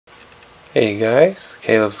Hey guys,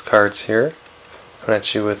 Caleb's Cards here. Coming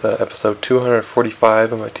at you with episode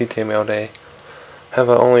 245 of my TTM all day. I have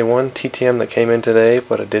only one TTM that came in today,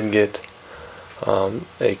 but I did get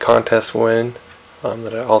a contest win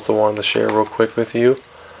that I also wanted to share real quick with you.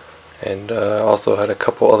 And I also had a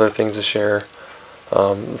couple other things to share.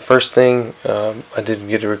 The first thing, I did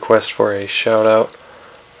get a request for a shout out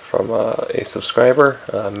from a subscriber,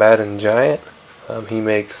 Madden Giant. He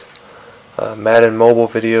makes Madden mobile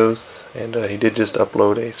videos, and he did just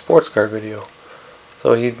upload a sports card video.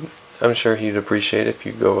 So I'm sure he'd appreciate it if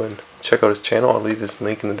you go and check out his channel. I'll leave his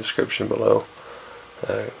link in the description below.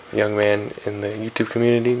 Young man in the YouTube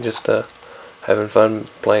community, just having fun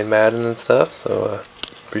playing Madden and stuff. So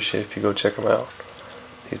appreciate it if you go check him out.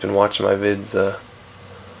 He's been watching my vids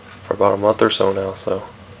for about a month or so now. So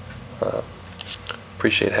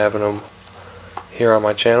appreciate having him here on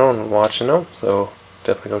my channel and watching them. So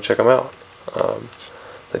definitely go check him out.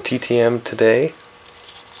 The TTM today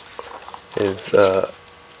is,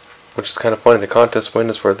 which is kind of funny, the contest win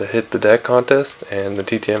is for the Hit the Deck contest, and the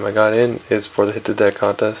TTM I got in is for the Hit the Deck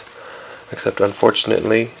contest, except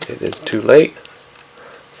unfortunately it is too late.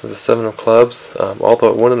 This is the 7 of clubs, although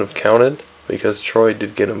it wouldn't have counted because Troy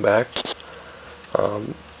did get him back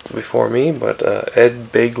before me, but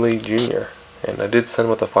Ed Bagley Jr., and I did send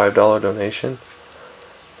with a $5 donation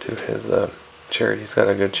to his charity. He's got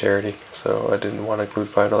a good charity, so I didn't want to include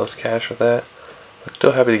 $5 cash with that, but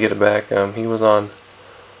still happy to get it back. He was on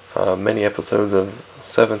many episodes of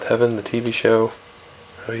Seventh Heaven, the TV show.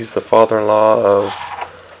 He's the father-in-law of,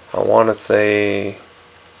 I want to say,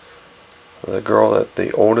 the girl that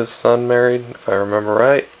the oldest son married, if I remember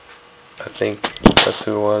right. I think that's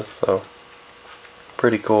who it was, so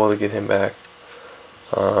pretty cool to get him back.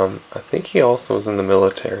 I think he also was in the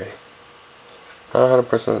military. Not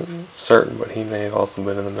 100% certain, but he may have also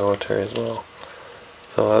been in the military as well.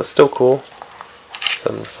 So it's still cool.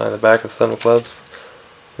 Sign the back of 7 clubs.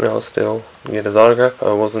 You know, still get his autograph.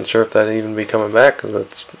 I wasn't sure if that'd even be coming back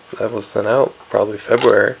because that was sent out probably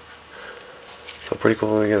February. So pretty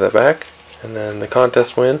cool to get that back. And then the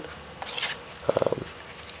contest win.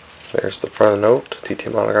 There's the front of the note.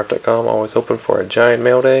 TTMautograph.com. Always open for a giant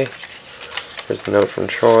mail day. There's the note from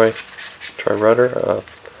Troy Rutter.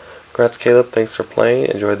 Congrats Caleb, thanks for playing,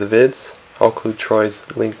 enjoy the vids. I'll include Troy's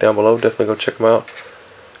link down below, definitely go check him out.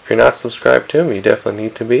 If you're not subscribed to him, you definitely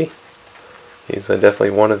need to be. He's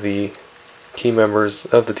definitely one of the key members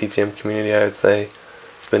of the TTM community, I would say.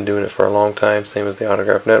 He's been doing it for a long time, same as the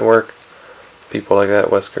Autograph Network. People like that,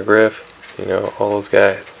 Wesker Griff, you know, all those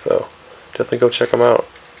guys. So definitely go check him out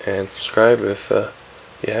and subscribe if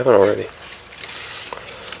you haven't already.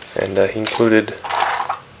 And he included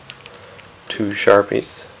 2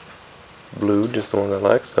 Sharpies. Blue, just the one I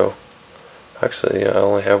like. So actually I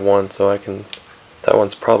only have one, so that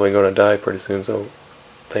one's probably going to die pretty soon, so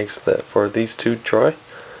thanks for these 2, Troy.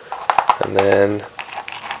 And then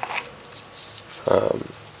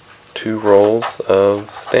 2 rolls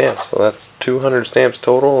of stamps, so that's 200 stamps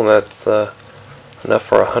total, and that's enough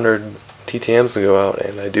for 100 TTMs to go out.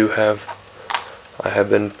 And I have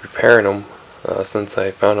been preparing them since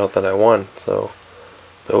I found out that I won, so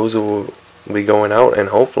those will be going out, and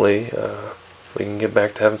hopefully we can get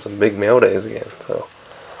back to having some big mail days again. So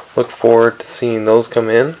look forward to seeing those come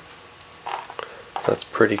in. So that's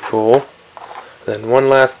pretty cool. Then one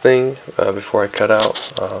last thing before I cut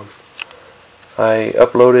out. I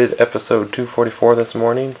uploaded episode 244 this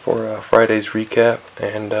morning for Friday's recap,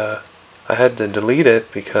 and I had to delete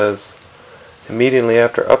it because immediately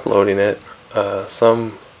after uploading it,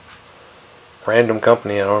 some random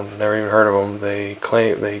company, never even heard of them, they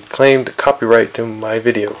claimed copyright to my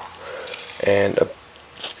video. And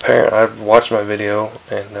apparently I've watched my video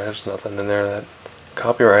and there's nothing in there that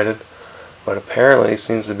copyrighted, but apparently it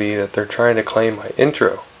seems to be that they're trying to claim my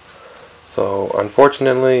intro. So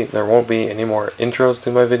unfortunately there won't be any more intros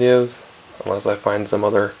to my videos unless I find some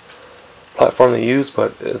other platform to use.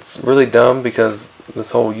 But it's really dumb because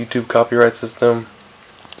this whole YouTube copyright system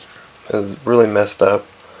is really messed up.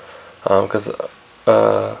 Because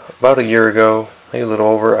about a year ago, maybe a little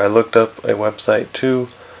over, I looked up a website to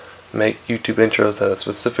make YouTube intros that are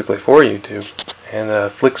specifically for YouTube, and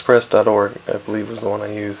flixpress.org I believe was the one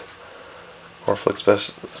I used, or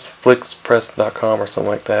flixpress.com or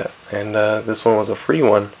something like that, and this one was a free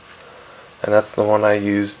one, and that's the one I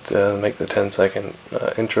used to make the 10-second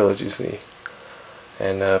intro that you see.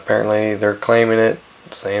 And apparently they're claiming it,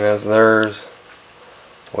 saying as theirs,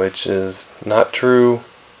 which is not true.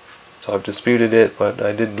 So I've disputed it, but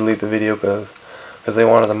I did delete the video because they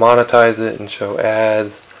wanted to monetize it and show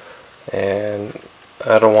ads, and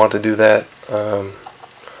I don't want to do that.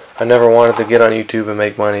 I never wanted to get on YouTube and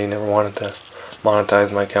make money. Never wanted to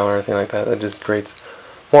monetize my account or anything like that. That just creates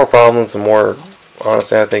more problems and more,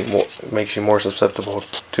 honestly, I think makes you more susceptible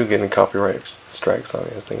to getting copyright strikes on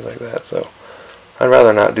you and things like that. So I'd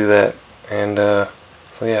rather not do that. And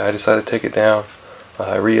so yeah, I decided to take it down.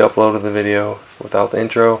 I re-uploaded the video without the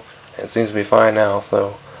intro, and it seems to be fine now.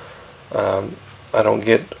 So I don't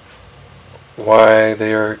get why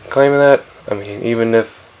they are claiming that. I mean, even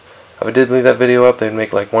if I did leave that video up, they'd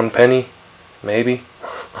make like 1 penny, maybe.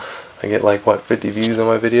 I get like, what, 50 views on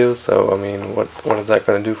my videos, so I mean, what is that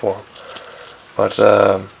going to do for them? But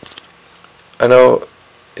I know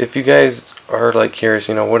if you guys are like curious,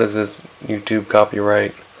 you know, what is this YouTube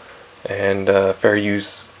copyright and fair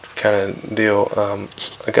use kind of deal?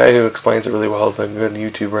 A guy who explains it really well is a good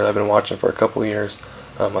YouTuber that I've been watching for a couple years,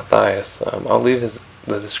 Matthias. I'll leave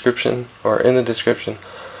the description, or in the description,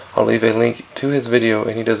 I'll leave a link to his video,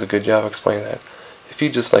 and he does a good job explaining that. If you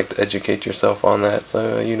just like to educate yourself on that,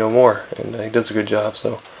 so you know more, and he does a good job,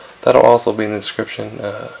 so that'll also be in the description.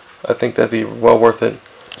 I think that'd be well worth it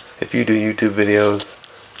if you do YouTube videos,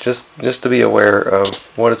 just to be aware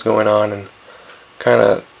of what is going on and kind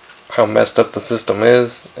of how messed up the system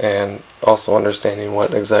is, and also understanding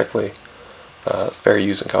what exactly fair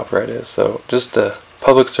use and copyright is. So just a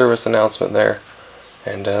public service announcement there,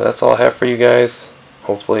 and that's all I have for you guys.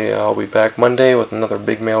 Hopefully I'll be back Monday with another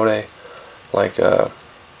big mail day like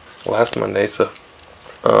last Monday. So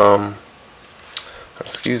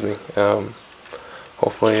excuse me.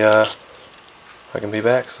 Hopefully I can be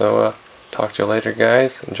back. So talk to you later,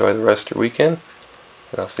 guys. Enjoy the rest of your weekend,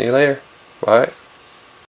 and I'll see you later. Bye.